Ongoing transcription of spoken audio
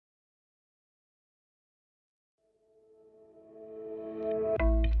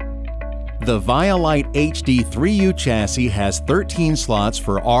The VialiteHD 3U chassis has 13 slots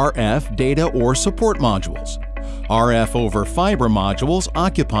for RF, data, or support modules. RF over fiber modules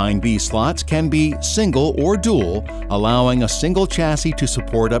occupying these slots can be single or dual, allowing a single chassis to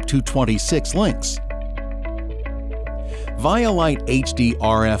support up to 26 links. VialiteHD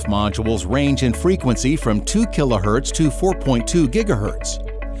RF modules range in frequency from 2 kHz to 4.2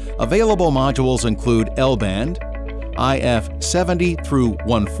 GHz. Available modules include L-band, IF 70 through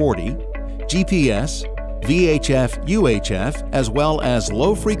 140, GPS, VHF, UHF, as well as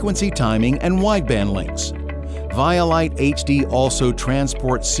low-frequency timing and wideband links. VialiteHD also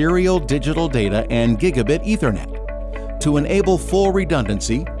transports serial digital data and gigabit Ethernet. To enable full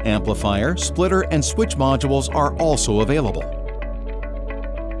redundancy, amplifier, splitter, and switch modules are also available.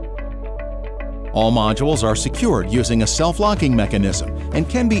 All modules are secured using a self-locking mechanism and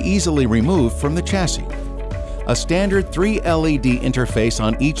can be easily removed from the chassis. A standard 3 LED interface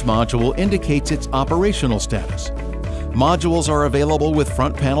on each module indicates its operational status. Modules are available with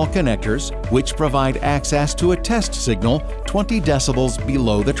front panel connectors, which provide access to a test signal 20 decibels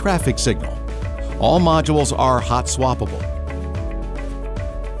below the traffic signal. All modules are hot swappable.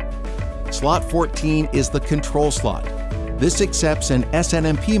 Slot 14 is the control slot. This accepts an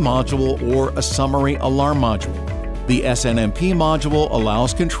SNMP module or a summary alarm module. The SNMP module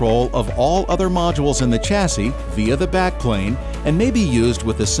allows control of all other modules in the chassis via the backplane and may be used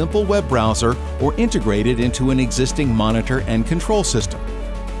with a simple web browser or integrated into an existing monitor and control system.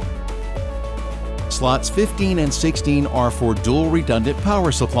 Slots 15 and 16 are for dual redundant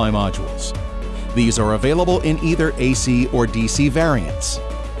power supply modules. These are available in either AC or DC variants.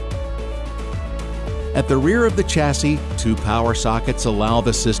 At the rear of the chassis, 2 power sockets allow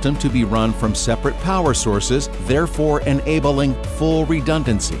the system to be run from separate power sources, therefore enabling full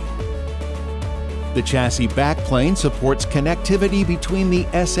redundancy. The chassis backplane supports connectivity between the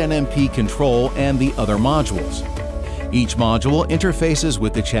SNMP control and the other modules. Each module interfaces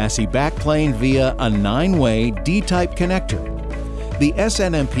with the chassis backplane via a 9-way D-type connector. The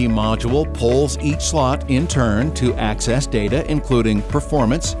SNMP module pulls each slot in turn to access data including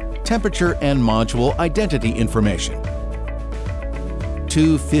performance, temperature, and module identity information.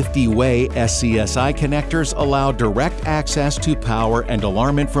 2 50-way SCSI connectors allow direct access to power and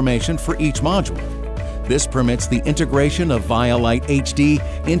alarm information for each module. This permits the integration of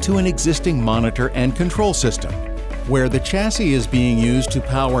VialiteHD into an existing monitor and control system. Where the chassis is being used to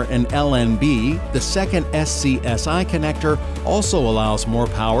power an LNB, the second SCSI connector also allows more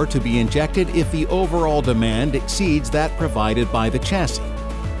power to be injected if the overall demand exceeds that provided by the chassis.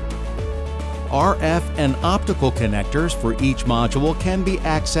 RF and optical connectors for each module can be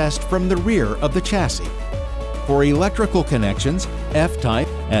accessed from the rear of the chassis. For electrical connections, F-type,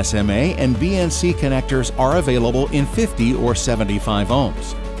 SMA, and BNC connectors are available in 50 or 75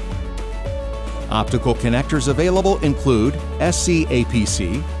 ohms. Optical connectors available include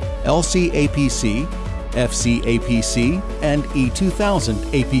SC-APC, LC-APC, FC-APC, and E2000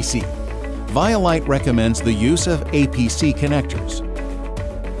 APC. ViaLite recommends the use of APC connectors.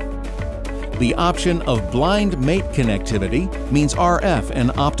 The option of blind mate connectivity means RF and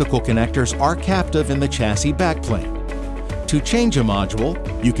optical connectors are captive in the chassis backplane. To change a module,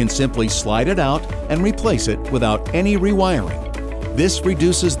 you can simply slide it out and replace it without any rewiring. This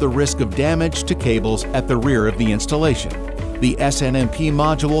reduces the risk of damage to cables at the rear of the installation. The SNMP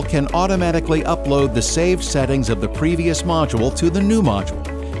module can automatically upload the saved settings of the previous module to the new module,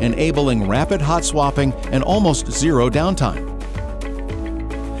 enabling rapid hot swapping and almost zero downtime.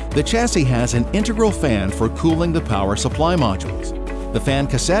 The chassis has an integral fan for cooling the power supply modules. The fan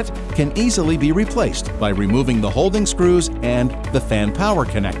cassette can easily be replaced by removing the holding screws and the fan power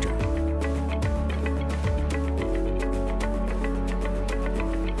connector.